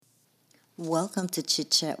Welcome to Chit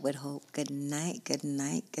Chat with Hope. Good night, good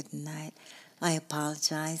night, good night. I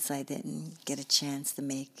apologize. I didn't get a chance to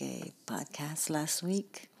make a podcast last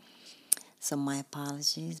week. So, my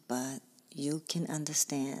apologies, but you can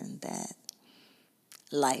understand that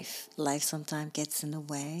life sometimes gets in the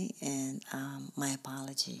way, and my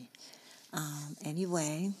apology.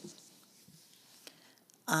 Anyway,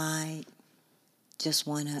 I just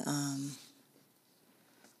want to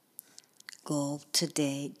go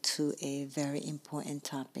today to a very important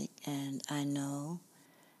topic, and I know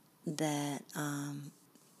that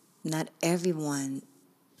not everyone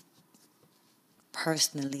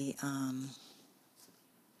personally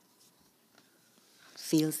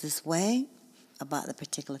feels this way about the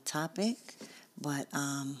particular topic, but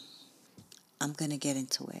I'm going to get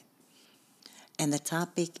into it. And the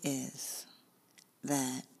topic is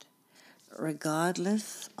that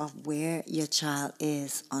regardless of where your child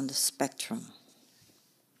is on the spectrum,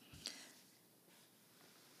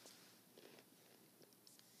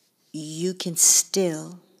 you can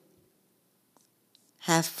still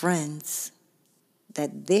have friends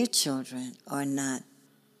that their children are not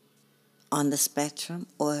on the spectrum,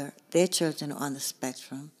 or their children are on the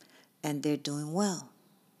spectrum and they're doing well.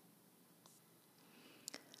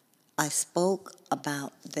 I spoke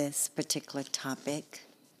about this particular topic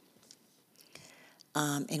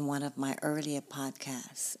in one of my earlier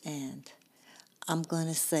podcasts, and I'm going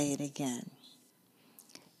to say it again.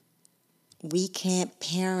 We can't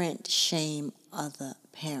parent shame other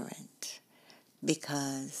parent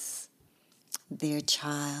because their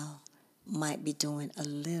child might be doing a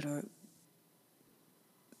little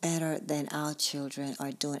better than our children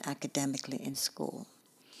are doing academically in school,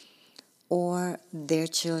 or their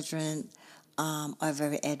children are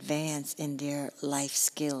very advanced in their life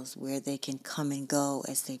skills where they can come and go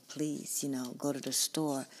as they please, go to the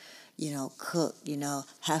store, cook,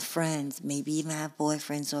 have friends, maybe even have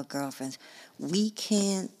boyfriends or girlfriends. We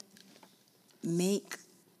can't make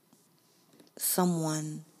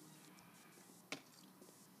someone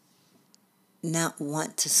not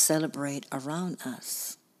want to celebrate around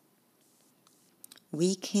us.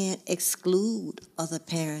 We can't exclude other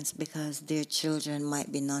parents because their children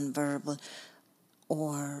might be nonverbal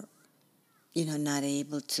or, not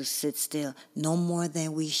able to sit still. No more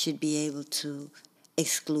than we should be able to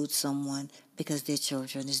exclude someone because their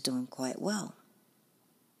children is doing quite well.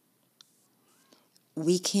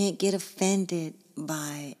 We can't get offended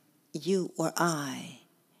by you or I.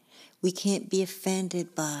 We can't be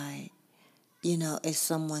offended by, if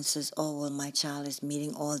someone says, oh, well, my child is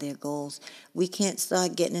meeting all their goals. We can't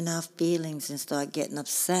start getting in our feelings and start getting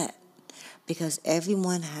upset because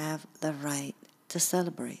everyone have the right to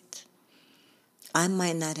celebrate. I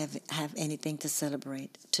might not have anything to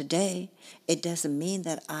celebrate today. It doesn't mean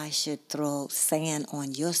that I should throw sand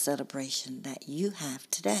on your celebration that you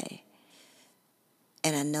have today.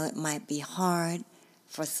 And I know it might be hard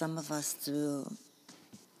for some of us to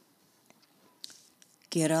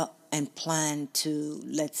get up and plan to,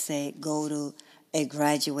 let's say, go to a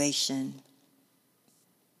graduation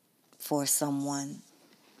for someone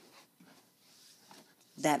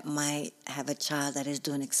that might have a child that is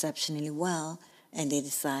doing exceptionally well, and they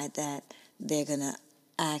decide that they're going to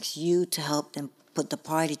ask you to help them put the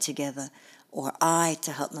party together, or I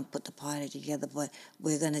to help them put the party together, but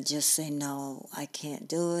we're going to just say, no, I can't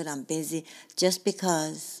do it, I'm busy, just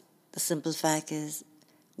because the simple fact is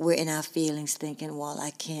we're in our feelings thinking, well,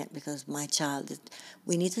 I can't because my child is...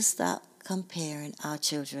 We need to stop comparing our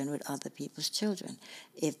children with other people's children.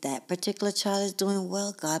 If that particular child is doing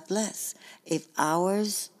well, God bless. If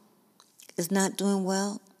ours is not doing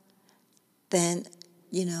well, then,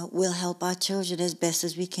 we'll help our children as best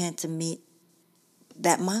as we can to meet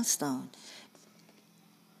that milestone.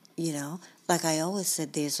 Like I always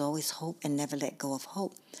said, there's always hope and never let go of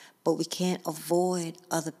hope. But we can't avoid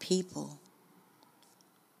other people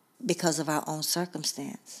because of our own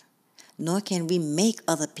circumstance. Nor can we make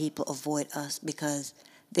other people avoid us because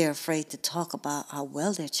they're afraid to talk about how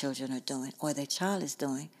well their children are doing or their child is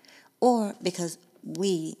doing, or because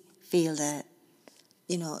we feel that,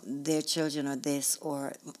 their children are this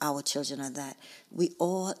or our children are that. We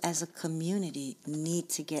all as a community need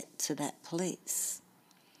to get to that place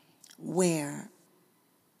where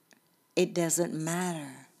it doesn't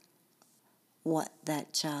matter what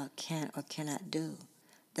that child can or cannot do.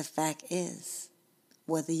 The fact is,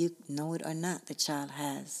 whether you know it or not, the child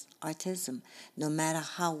has autism. No matter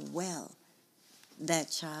how well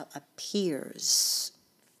that child appears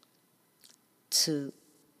to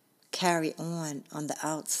carry on the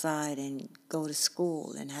outside and go to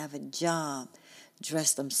school and have a job,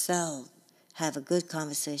 dress themselves, have a good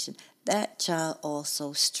conversation, that child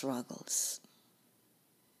also struggles.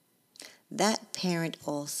 That parent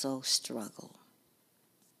also struggles.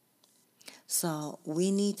 So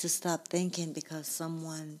we need to stop thinking because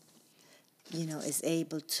someone, is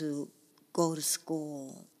able to go to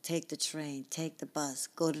school, take the train, take the bus,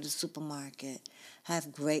 go to the supermarket,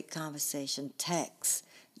 have great conversation, text,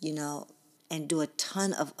 and do a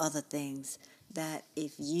ton of other things that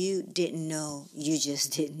if you didn't know, you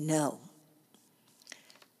just didn't know.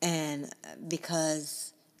 And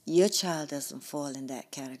because your child doesn't fall in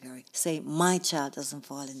that category, say my child doesn't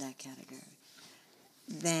fall in that category,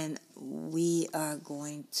 then we are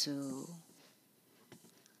going to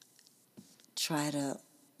try to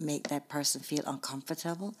make that person feel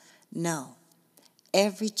uncomfortable. No.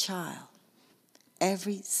 Every child,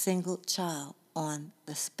 every single child on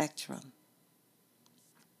the spectrum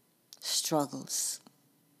struggles.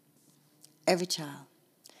 Every child.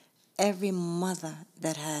 Every mother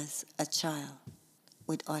that has a child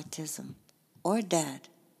with autism or dad,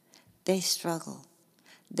 they struggle.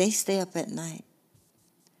 They stay up at night.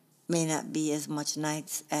 May not be as much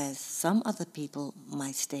nights as some other people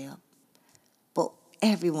might stay up, but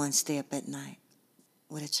everyone stay up at night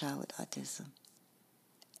with a child with autism.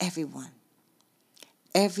 Everyone.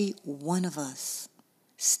 Every one of us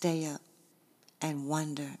stay up and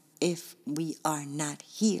wonder if we are not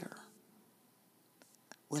here,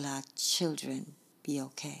 will our children be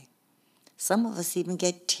okay? Some of us even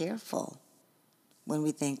get tearful when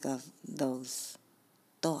we think of those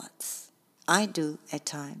thoughts. I do at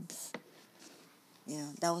times.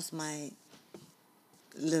 That was my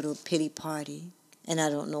little pity party, and I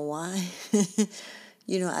don't know why.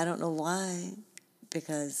 I don't know why,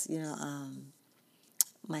 because,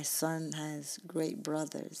 my son has great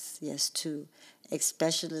brothers. He has two,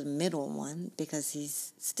 especially the middle one, because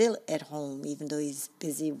he's still at home, even though he's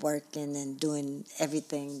busy working and doing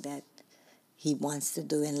everything that he wants to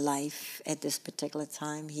do in life at this particular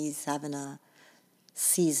time. He's having a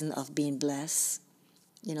season of being blessed,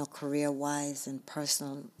 career-wise and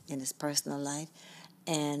in his personal life.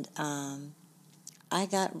 And I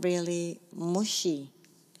got really mushy.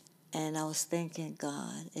 And I was thinking,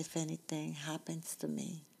 God, if anything happens to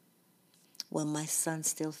me, will my son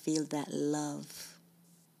still feel that love,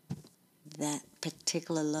 that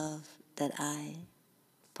particular love that I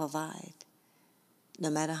provide? No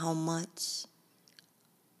matter how much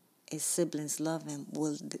his siblings love him,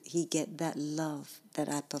 will he get that love that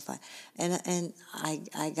I provide? And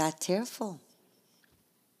I got tearful,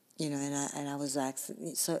 and I was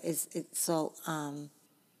asking.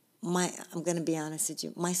 I'm going to be honest with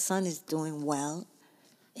you. My son is doing well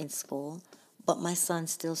in school, but my son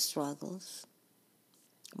still struggles.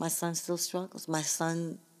 My son still struggles. My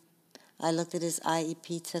son, I looked at his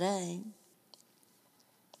IEP today,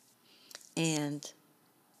 and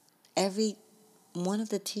every one of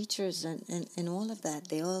the teachers and all of that,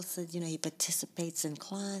 they all said, he participates in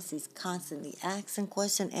class, he's constantly asking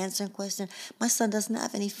questions, answering questions. My son doesn't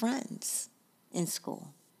have any friends in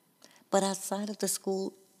school. But outside of the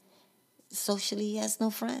school, socially, he has no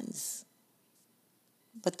friends.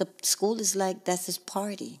 But the school is like, that's his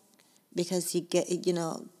party because he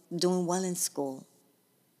doing well in school.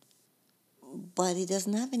 But he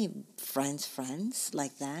doesn't have any friends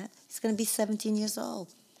like that. He's going to be 17 years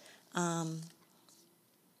old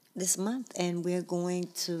this month, and we're going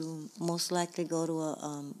to most likely go to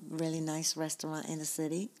a really nice restaurant in the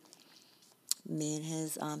city. Me and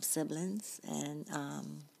his siblings and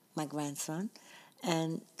my grandson.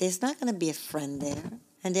 And there's not going to be a friend there.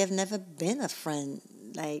 And they've never been a friend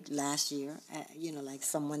like last year, like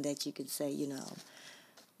someone that you could say,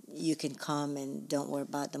 you can come and don't worry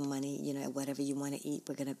about the money, whatever you want to eat,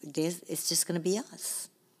 it's just going to be us.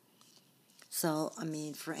 So, I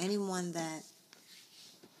mean, for anyone that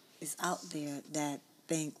is out there that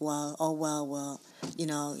think, well,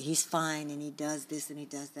 he's fine and he does this and he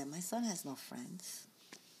does that. My son has no friends.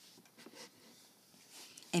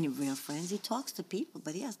 Any real friends. He talks to people,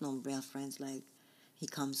 but he has no real friends. Like, he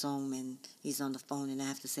comes home and he's on the phone and I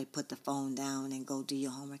have to say, put the phone down and go do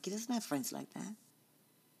your homework. He doesn't have friends like that.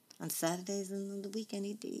 On Saturdays and on the weekend,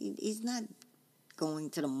 he's not going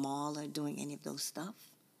to the mall or doing any of those stuff.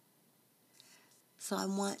 So I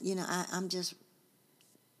want, I'm just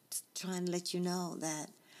trying to let you know that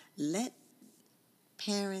let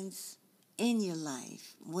parents in your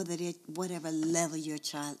life, whatever level your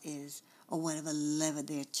child is or whatever level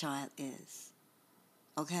their child is,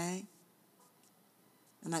 okay?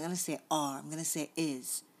 I'm not going to say are, I'm going to say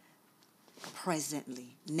is,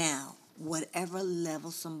 presently, now, whatever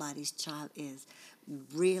level somebody's child is,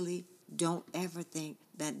 really don't ever think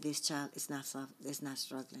that this child is not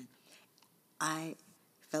struggling. I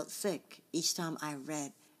felt sick each time I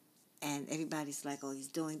read, and everybody's like, oh, he's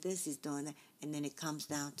doing this, he's doing that. And then it comes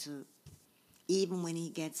down to, even when he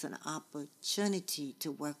gets an opportunity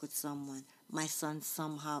to work with someone, my son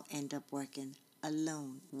somehow end up working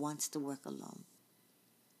alone, wants to work alone.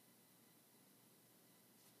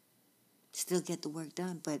 Still get the work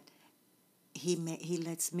done, but he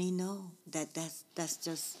lets me know that that's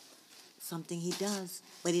just something he does,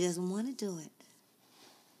 but he doesn't want to do it.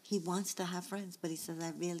 He wants to have friends, but he says,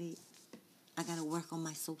 I got to work on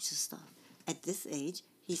my social stuff. At this age,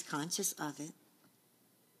 he's conscious of it.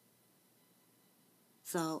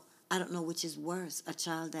 So I don't know which is worse, a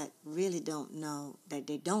child that really don't know that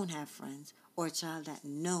they don't have friends, or a child that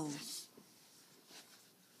knows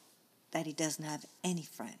that he doesn't have any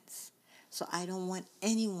friends. So I don't want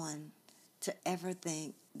anyone to ever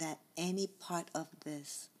think that any part of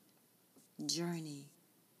this journey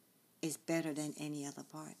is better than any other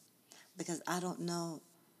part. Because I don't know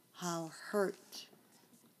how hurt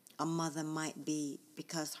a mother might be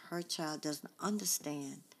because her child doesn't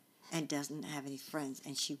understand and doesn't have any friends,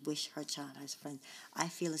 and she wish her child has friends. I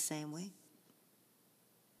feel the same way.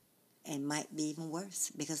 And might be even worse,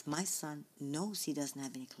 because my son knows he doesn't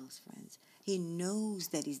have any close friends. He knows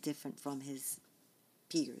that he's different from his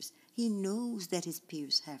peers. He knows that his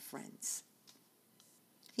peers have friends.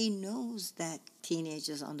 He knows that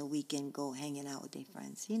teenagers on the weekend go hanging out with their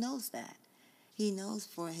friends. He knows that. He knows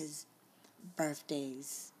for his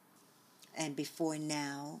birthdays and before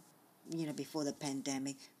now, before the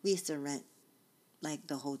pandemic, we used to rent like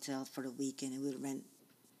the hotel for the weekend, and we would rent,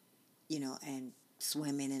 and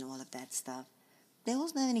swimming and all of that stuff. There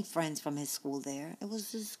wasn't any friends from his school there. It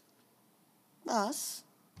was just us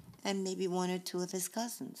and maybe one or two of his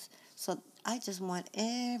cousins. So I just want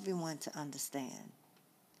everyone to understand,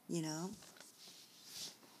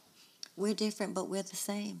 we're different, but we're the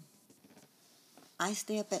same. I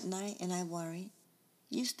stay up at night and I worry.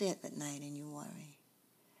 You stay up at night and you worry.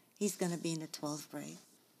 He's going to be in the 12th grade.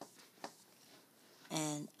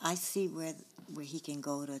 And I see where he can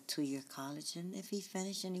go to a 2-year college. And if he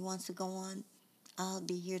finishes and he wants to go on, I'll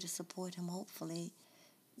be here to support him, hopefully.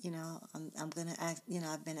 I'm going to ask,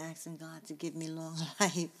 I've been asking God to give me long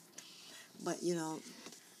life. But,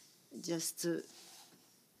 just to,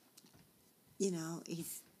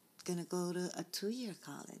 he's going to go to a 2-year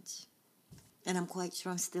college. And I'm quite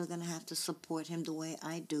sure I'm still going to have to support him the way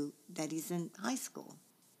I do that he's in high school.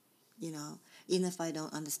 Even if I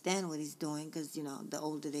don't understand what he's doing, because, the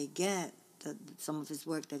older they get, some of his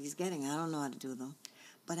work that he's getting, I don't know how to do them.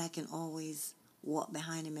 But I can always walk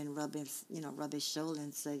behind him and rub his shoulder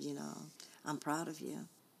and say, I'm proud of you,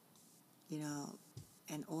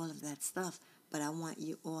 and all of that stuff. But I want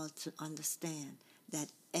you all to understand that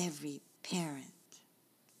every parent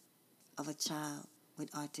of a child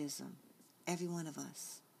with autism, every one of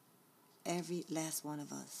us, every last one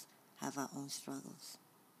of us have our own struggles.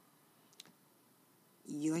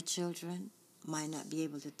 Your children might not be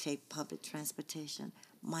able to take public transportation.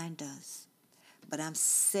 Mine does. But I'm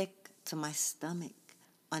sick to my stomach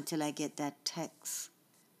until I get that text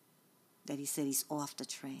that he said he's off the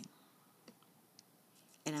train.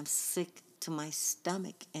 And I'm sick to my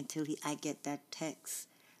stomach until I get that text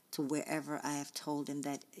to wherever I have told him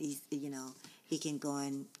that he can go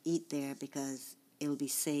and eat there because it'll be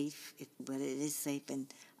safe, but it is safe, and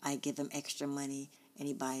I give him extra money, and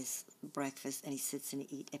he buys breakfast, and he sits and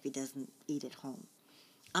eats if he doesn't eat at home.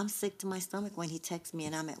 I'm sick to my stomach when he texts me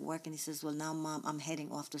and I'm at work and he says, well, now, Mom, I'm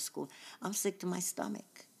heading off to school. I'm sick to my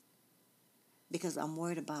stomach because I'm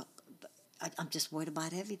just worried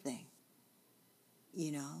about everything,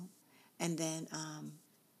 And then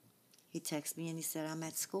he texted me and he said, I'm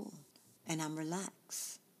at school and I'm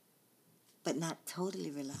relaxed, but not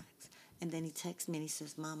totally relaxed. And then he texts me and he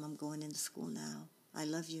says, Mom, I'm going into school now. I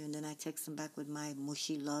love you. And then I text him back with my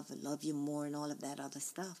mushy love, I love you more, and all of that other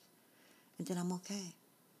stuff. And then I'm okay.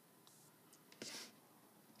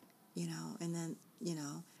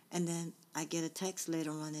 And then I get a text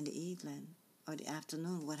later on in the evening or the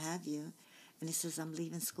afternoon, what have you, and he says, I'm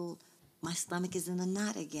leaving school. My stomach is in a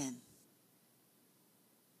knot again.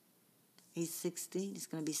 He's 16. He's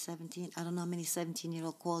going to be 17. I don't know how many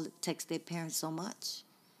 17-year-olds text their parents so much.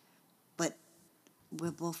 But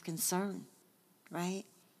we're both concerned, right?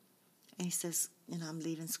 And he says, I'm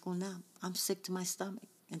leaving school now. I'm sick to my stomach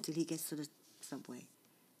until he gets to the subway.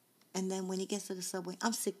 And then when he gets to the subway,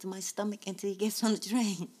 I'm sick to my stomach until he gets on the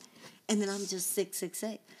train. And then I'm just sick.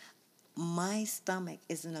 My stomach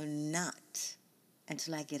is in a knot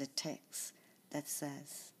until I get a text that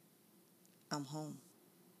says, I'm home.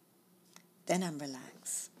 Then I'm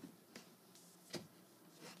relaxed.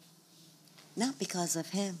 Not because of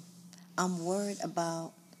him. I'm worried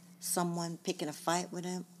about someone picking a fight with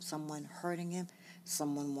him, someone hurting him,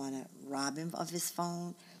 someone want to rob him of his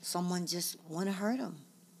phone, someone just want to hurt him.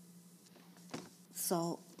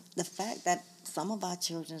 So the fact that some of our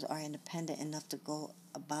children are independent enough to go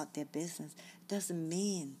about their business doesn't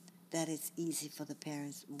mean that it's easy for the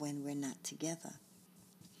parents when we're not together.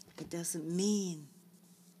 It doesn't mean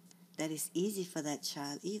that it's easy for that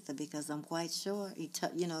child either, because I'm quite sure he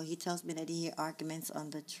tells me that he hears arguments on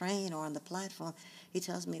the train or on the platform. He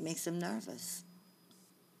tells me it makes him nervous.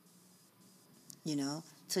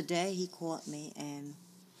 Today he called me and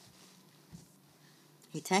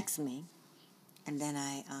he texted me, and then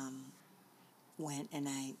I went and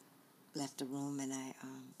I left the room and I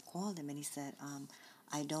called him, and he said,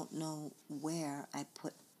 I don't know where I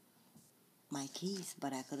put my keys,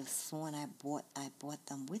 but I could have sworn I brought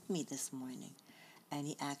them with me this morning. And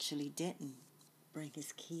he actually didn't bring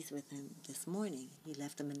his keys with him this morning. He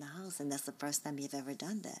left them in the house, and that's the first time he's ever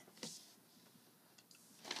done that.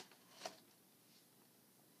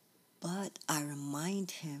 But I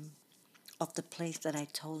remind him of the place that I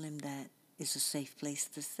told him that is a safe place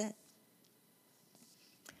to sit.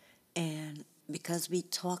 And because we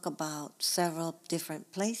talk about several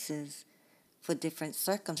different places for different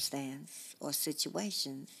circumstance or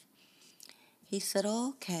situations, he said,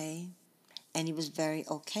 okay. And he was very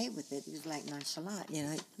okay with it. He was like nonchalant,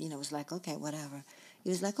 it was like, okay, whatever. He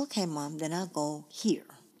was like, okay, Mom, then I'll go here.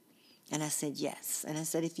 And I said, yes. And I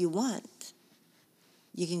said, if you want,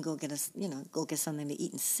 you can go get something to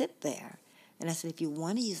eat and sit there. And I said, if you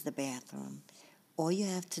want to use the bathroom, all you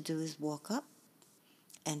have to do is walk up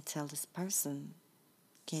and tell this person,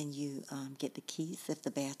 can you get the keys if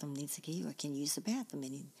the bathroom needs a key, or can you use the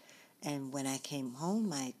bathroom? And when I came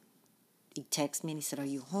home, he texted me and he said, are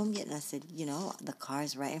you home yet? And I said, the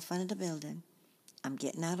car's right in front of the building. I'm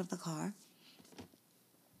getting out of the car.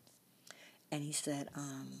 And he said,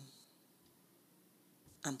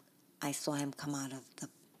 I saw him come out of the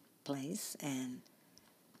place and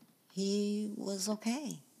he was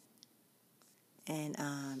okay. And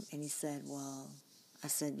he said, well, I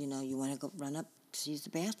said, you want to go run up to use the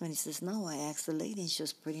bathroom? And he says, no, I asked the lady and she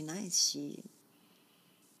was pretty nice.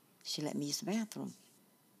 She let me use the bathroom.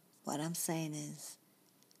 What I'm saying is,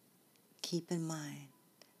 keep in mind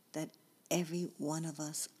that every one of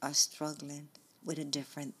us are struggling with a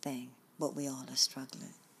different thing, but we all are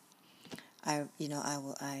struggling.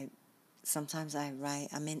 Sometimes I write.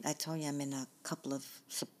 I told you I'm in a couple of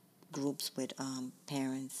groups with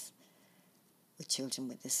parents with children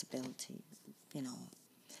with disability,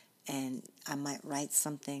 and I might write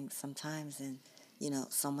something sometimes, and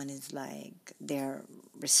someone is like, their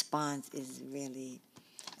response is really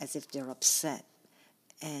as if they're upset.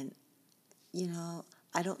 And,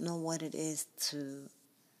 I don't know what it is to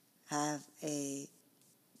have a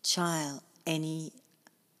child, any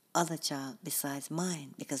other child besides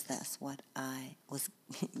mine, because that's what I was,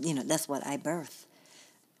 that's what I birthed.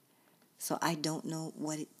 So I don't know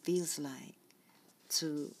what it feels like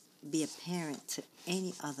to be a parent to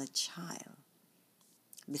any other child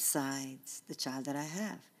besides the child that I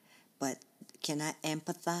have. But can I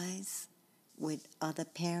empathize with other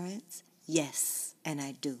parents? Yes, and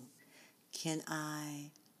I do. Can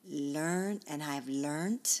I learn, and I've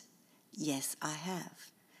learned? Yes, I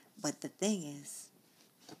have. But the thing is,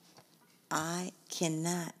 I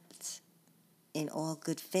cannot, in all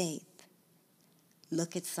good faith,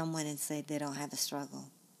 look at someone and say they don't have a struggle.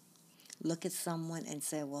 Look at someone and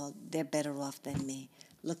say, well, they're better off than me.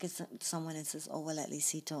 Look at someone and says, oh, well, at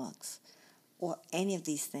least he talks. Or any of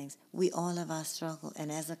these things. We all have our struggle. And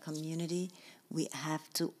as a community, we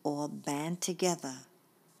have to all band together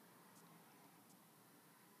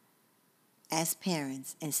as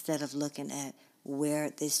parents instead of looking at where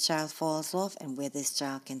this child falls off and where this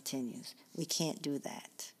child continues. We can't do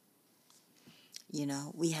that.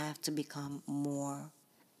 We have to become more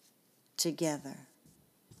together.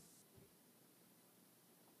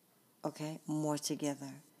 Okay? More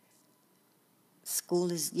together.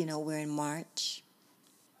 School is, we're in March.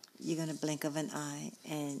 You're going to blink of an eye,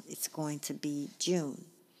 and it's going to be June.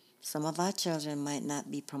 Some of our children might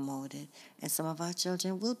not be promoted, and some of our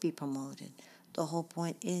children will be promoted. The whole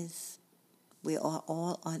point is we are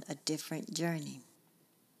all on a different journey.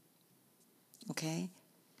 Okay?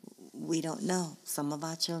 We don't know. Some of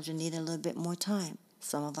our children need a little bit more time.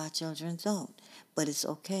 Some of our children don't. But it's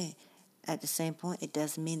okay. At the same point, it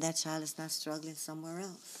doesn't mean that child is not struggling somewhere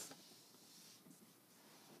else.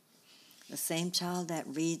 The same child that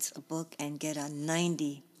reads a book and get a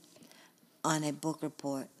 90 on a book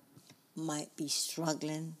report might be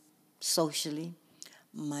struggling socially,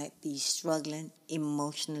 might be struggling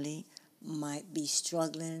emotionally, might be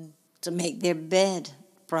struggling to make their bed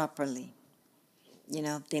properly. You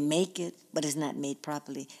know, they make it, but it's not made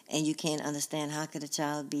properly. And you can't understand how could a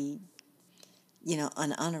child be, on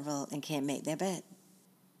the honor roll and can't make their bed,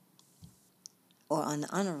 or on the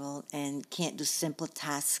honor roll and can't do simple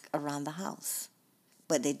tasks around the house,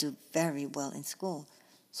 but they do very well in school.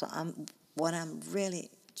 So what I'm really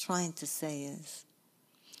trying to say is,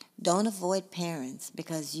 don't avoid parents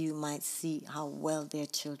because you might see how well their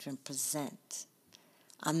children present.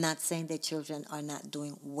 I'm not saying their children are not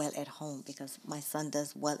doing well at home, because my son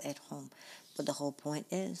does well at home. But the whole point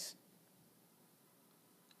is,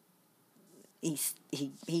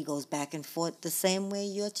 he goes back and forth the same way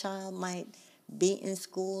your child might be in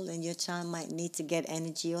school and your child might need to get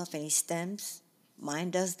energy off and he stems.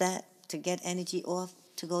 Mine does that to get energy off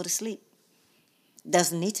to go to sleep.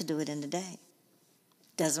 Doesn't need to do it in the day.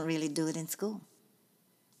 Doesn't really do it in school.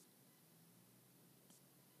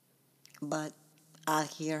 But I'll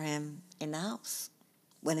hear him in the house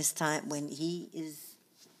when it's time, when he is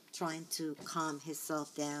trying to calm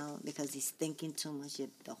himself down because he's thinking too much of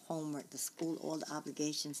the homework, the school, all the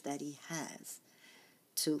obligations that he has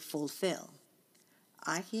to fulfill.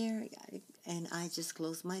 I hear, and I just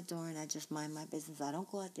close my door and I just mind my business. I don't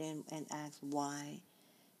go out there and ask why,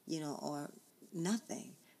 or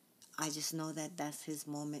nothing. I just know that that's his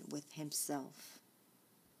moment with himself.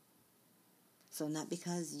 So not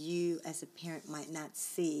because you as a parent might not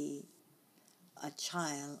see a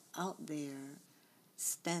child out there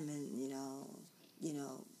stemming,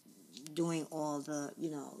 doing all the,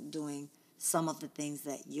 doing some of the things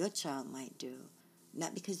that your child might do.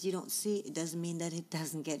 Not because you don't see it doesn't mean that it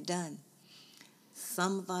doesn't get done.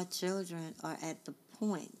 Some of our children are at the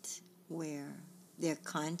point where they're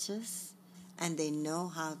conscious and they know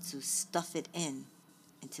how to stuff it in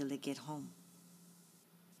until they get home.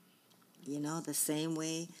 The same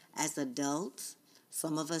way as adults,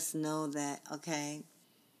 some of us know that, okay,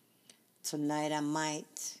 tonight I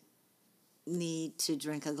might need to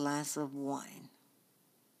drink a glass of wine.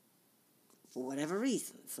 For whatever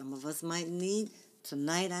reason, some of us might need,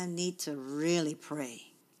 tonight I need to really pray.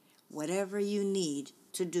 Whatever you need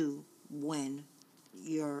to do when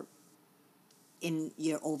you're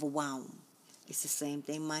overwhelmed. It's the same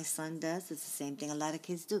thing my son does. It's the same thing a lot of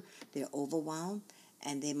kids do. They're overwhelmed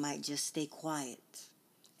and they might just stay quiet.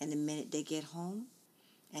 And the minute they get home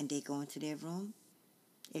and they go into their room,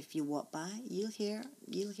 if you walk by, you'll hear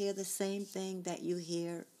the same thing that you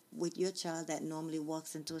hear with your child that normally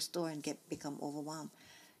walks into a store and become overwhelmed.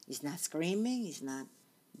 He's not screaming, he's not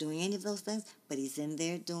doing any of those things, but he's in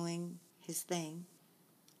there doing his thing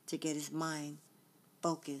to get his mind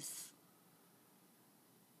focused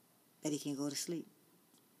that he can go to sleep.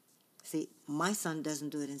 See, my son doesn't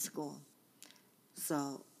do it in school.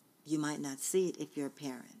 So you might not see it if you're a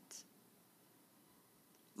parent.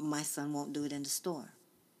 My son won't do it in the store.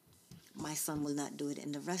 My son will not do it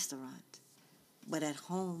in the restaurant. But at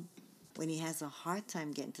home, when he has a hard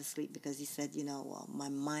time getting to sleep because he said, well, my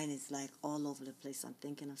mind is like all over the place. I'm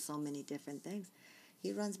thinking of so many different things.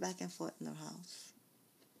 He runs back and forth in the house.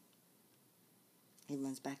 He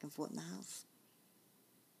runs back and forth in the house.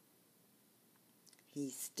 He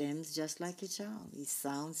stems just like your child. He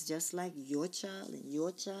sounds just like your child and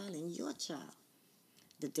your child and your child.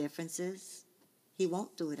 The difference is he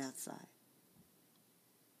won't do it outside.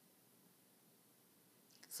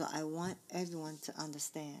 So I want everyone to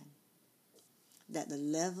understand that the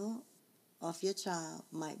level of your child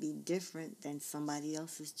might be different than somebody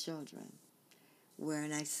else's children.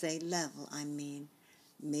 When I say level, I mean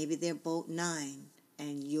maybe they're both 9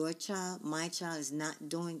 and your child, my child, is not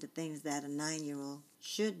doing the things that a 9-year-old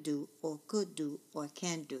should do or could do or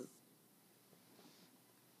can do.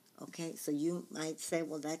 Okay, so you might say,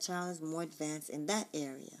 well, that child is more advanced in that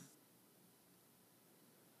area.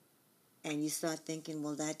 And you start thinking,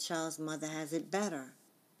 well, that child's mother has it better.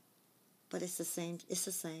 But it's the same. It's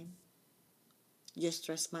the same. Your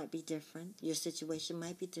stress might be different. Your situation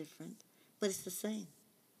might be different. But it's the same.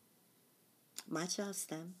 My child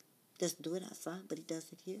STEM doesn't do it outside, but he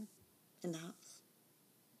does it here in the house.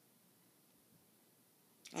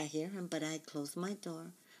 I hear him, but I close my door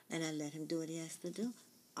and I let him do what he has to do.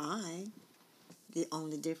 The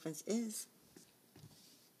only difference is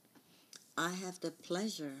I have the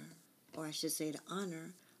pleasure, or I should say the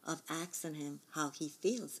honor, of asking him how he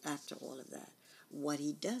feels after all of that, what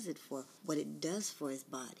he does it for, what it does for his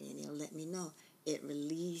body, and he'll let me know. It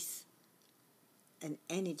releases an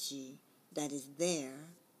energy that is there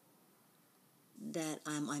that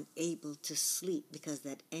I'm unable to sleep because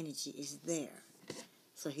that energy is there.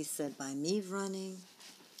 So he said, by me running,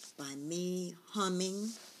 by me humming,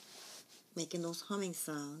 making those humming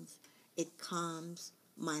sounds, it calms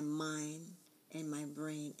my mind and my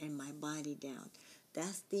brain and my body down.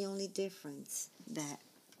 That's the only difference that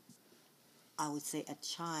I would say a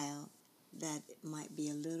child that might be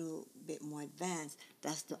a little bit more advanced,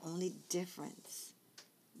 that's the only difference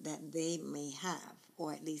that they may have,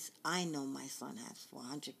 or at least I know my son has for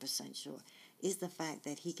 100% sure, is the fact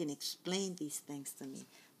that he can explain these things to me.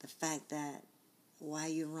 The fact that, why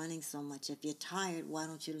you're running so much? If you're tired, why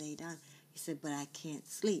don't you lay down? He said, but I can't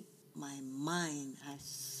sleep. My mind has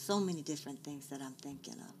so many different things that I'm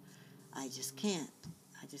thinking of. I just can't.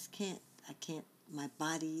 I just can't. I can't. My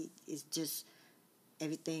body is just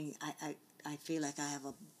everything. I feel like I have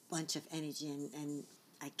a bunch of energy, and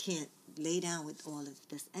I can't lay down with all of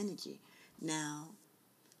this energy. Now,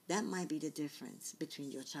 that might be the difference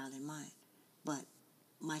between your child and mine. But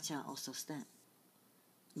my child also stands.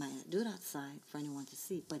 Might not do it outside for anyone to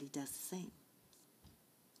see, but he does the same.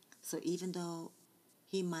 So even though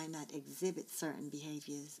he might not exhibit certain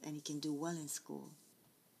behaviors and he can do well in school,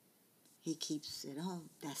 he keeps it home.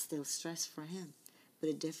 That's still stress for him. But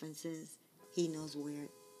the difference is he knows where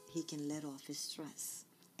he can let off his stress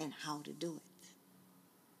and how to do it.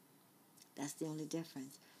 That's the only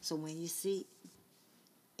difference. So when you see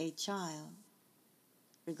a child,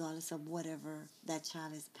 regardless of whatever that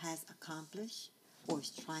child has accomplished or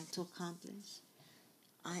is trying to accomplish,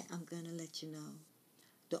 I am going to let you know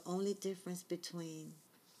the only difference between,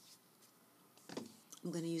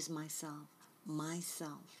 I'm going to use myself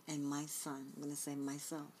and my son. I'm going to say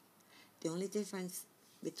myself. The only difference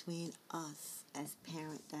between us as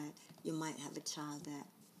parents, that you might have a child that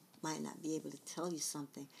might not be able to tell you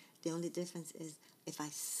something. The only difference is if I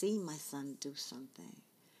see my son do something,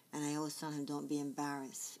 and I always tell him, don't be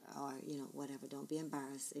embarrassed, or, whatever, don't be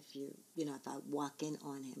embarrassed if if I walk in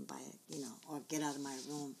on him or get out of my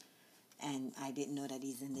room and I didn't know that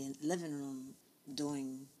he's in the living room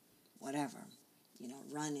doing whatever,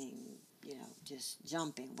 running, just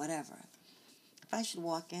jumping, whatever. If I should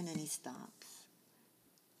walk in and he stops,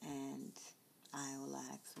 and I will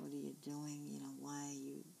ask, what are you doing? Why are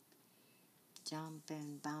you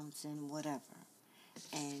jumping, bouncing, whatever?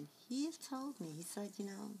 And he has told me, he said,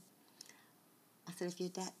 I said, if you're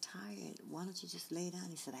that tired, why don't you just lay down?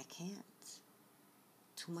 He said, I can't.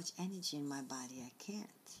 Too much energy in my body, I can't.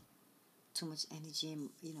 Too much energy in,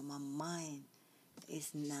 my mind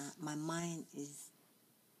is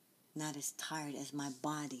not as tired as my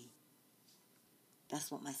body. That's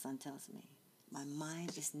what my son tells me. My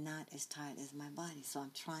mind is not as tired as my body, so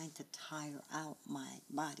I'm trying to tire out my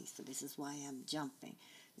body. So this is why I'm jumping.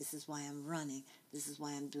 This is why I'm running. This is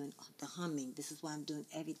why I'm doing the humming. This is why I'm doing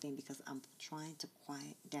everything, because I'm trying to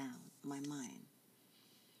quiet down my mind.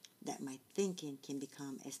 That my thinking can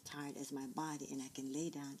become as tired as my body, and I can lay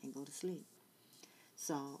down and go to sleep.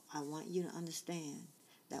 So I want you to understand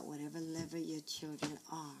that whatever level your children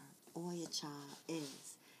are or your child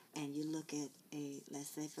is, and you look at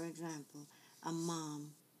let's say, for example, a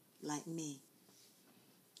mom like me,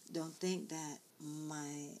 don't think that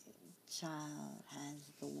my child has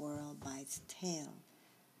the world by its tail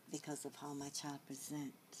because of how my child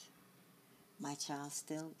presents. My child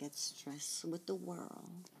still gets stressed with the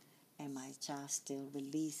world, and my child still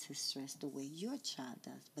releases his stress the way your child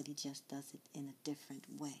does, but he just does it in a different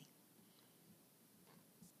way.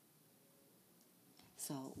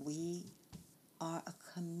 So we are a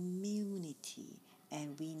community,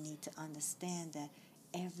 and we need to understand that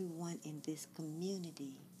everyone in this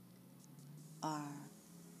community are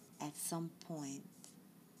at some point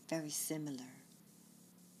very similar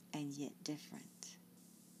and yet different.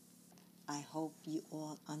 I hope you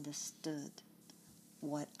all understood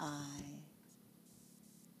what I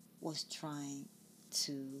was trying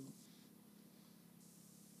to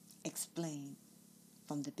explain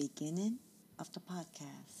from the beginning of the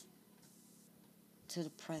podcast to the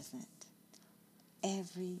present.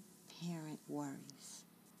 Every parent worries.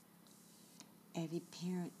 Every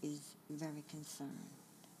parent is very concerned.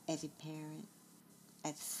 Every parent,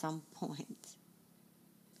 at some point,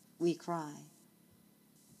 we cry.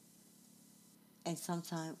 And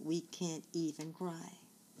sometimes we can't even cry.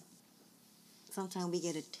 Sometimes we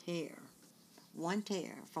get a tear, one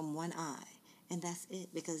tear from one eye, and that's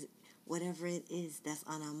it, because whatever it is that's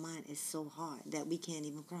on our mind is so hard that we can't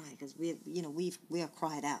even cry, because we are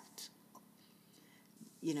cried out.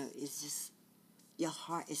 It's just your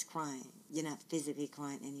heart is crying. You're not physically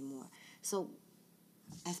crying anymore. So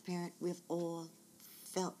as parents, we've all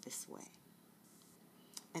felt this way.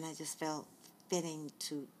 And I just felt fitting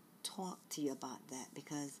to talk to you about that,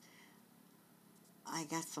 because I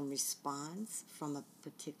got some response from a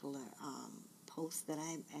particular post that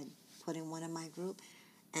I had put in one of my group,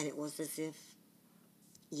 and it was as if,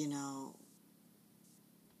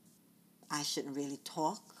 I shouldn't really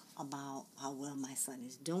talk about how well my son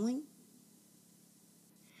is doing.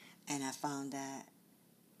 And I found that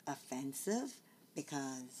offensive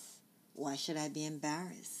because why should I be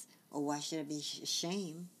embarrassed? Or why should I be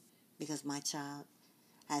ashamed because my child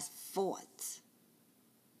has fought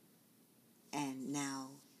and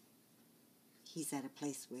now he's at a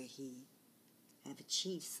place where he have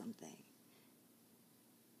achieved something?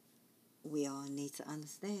 We all need to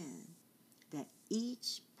understand that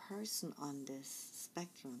each person on this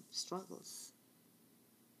spectrum struggles.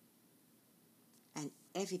 And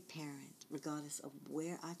every parent, regardless of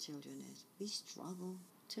where our children is, we struggle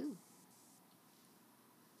too.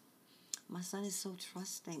 My son is so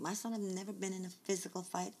trusting. My son has never been in a physical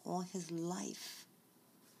fight all his life.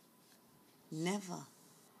 Never.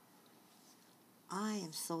 I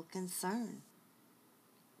am so concerned.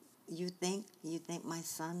 You think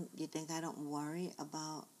I don't worry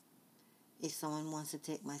about if someone wants to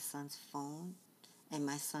take my son's phone and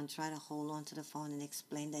my son try to hold on to the phone and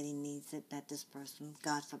explain that he needs it, that this person,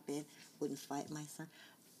 God forbid, wouldn't fight my son.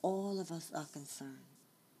 All of us are concerned.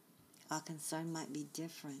 Our concern might be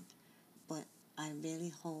different, but I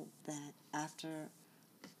really hope that after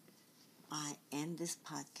I end this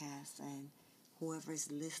podcast and whoever is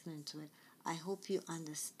listening to it, I hope you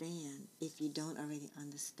understand, if you don't already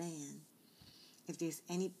understand, if there's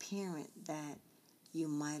any parent that you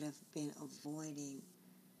might have been avoiding,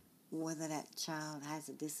 whether that child has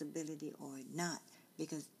a disability or not,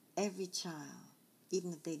 because every child,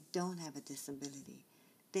 even if they don't have a disability,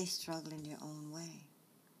 they struggle in their own way.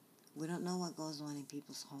 We don't know what goes on in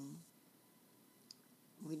people's home.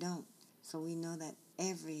 We don't. So we know that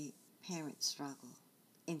every parent struggles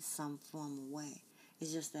in some form or way.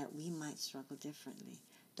 It's just that we might struggle differently.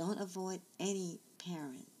 Don't avoid any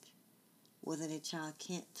parent, whether their child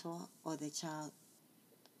can't talk or their child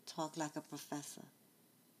talk like a professor.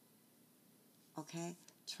 Okay?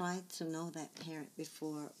 Try to know that parent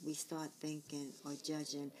before we start thinking or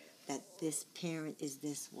judging that this parent is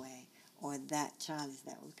this way or that child is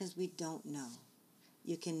that way, because we don't know.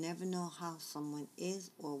 You can never know how someone is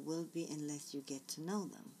or will be unless you get to know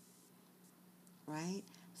them. Right?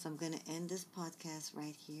 So I'm going to end this podcast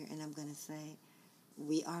right here and I'm going to say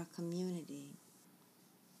we are a community,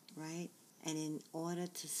 right? And in order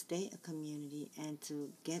to stay a community and to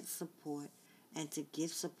get support and to give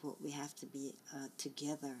support, we have to be a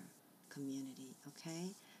together community,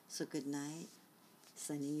 okay? So good night.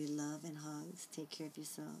 Sending you love and hugs. Take care of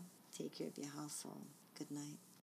yourself. Take care of your household. Good night.